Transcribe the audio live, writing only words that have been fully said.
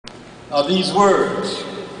are these words: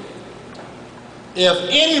 if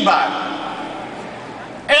anybody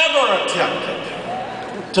ever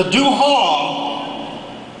attempted to do harm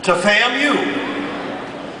to FAMU,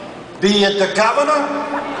 be it the governor,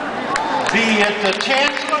 be it the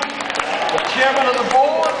chancellor, the chairman of the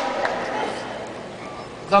board,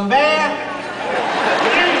 the mayor,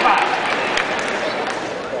 anybody,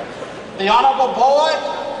 the honorable board,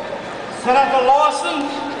 Senator Lawson,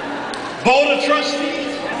 board of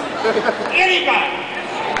trustees, anybody,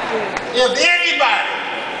 if anybody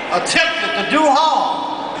attempted to do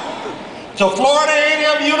harm to Florida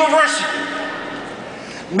A&M University,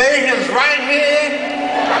 may his right hand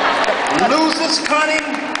lose his cunning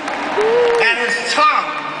and his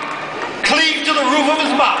tongue cleave to the roof of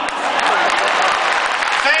his mouth.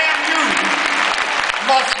 FAMU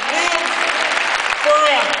must live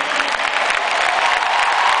forever.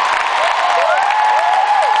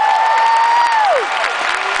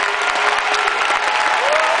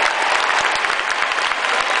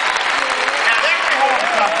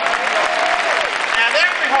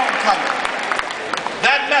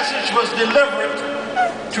 That message was delivered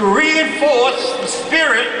to reinforce the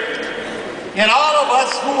spirit in all of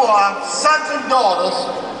us who are sons and daughters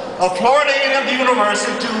of Florida A&M University,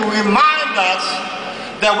 to remind us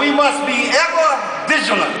that we must be ever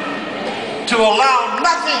vigilant to allow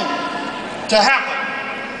nothing to happen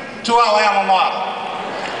to our alma mater.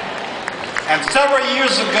 And several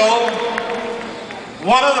years ago,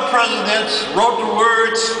 one of the presidents wrote the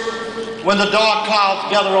words, "When the dark clouds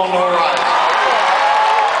gather on the horizon."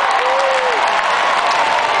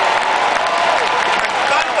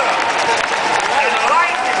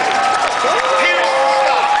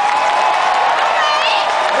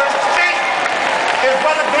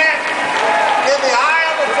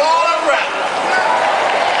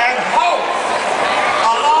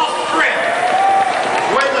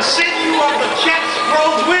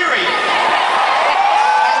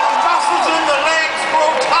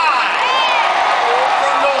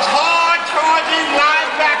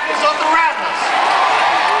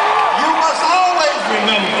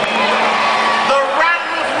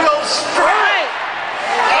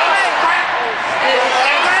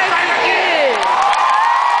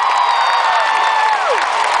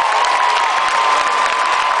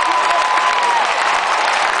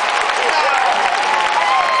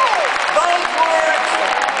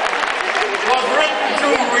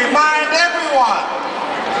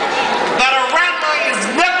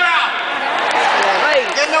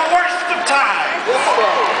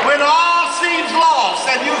 When all seems lost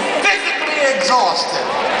and you're physically exhausted,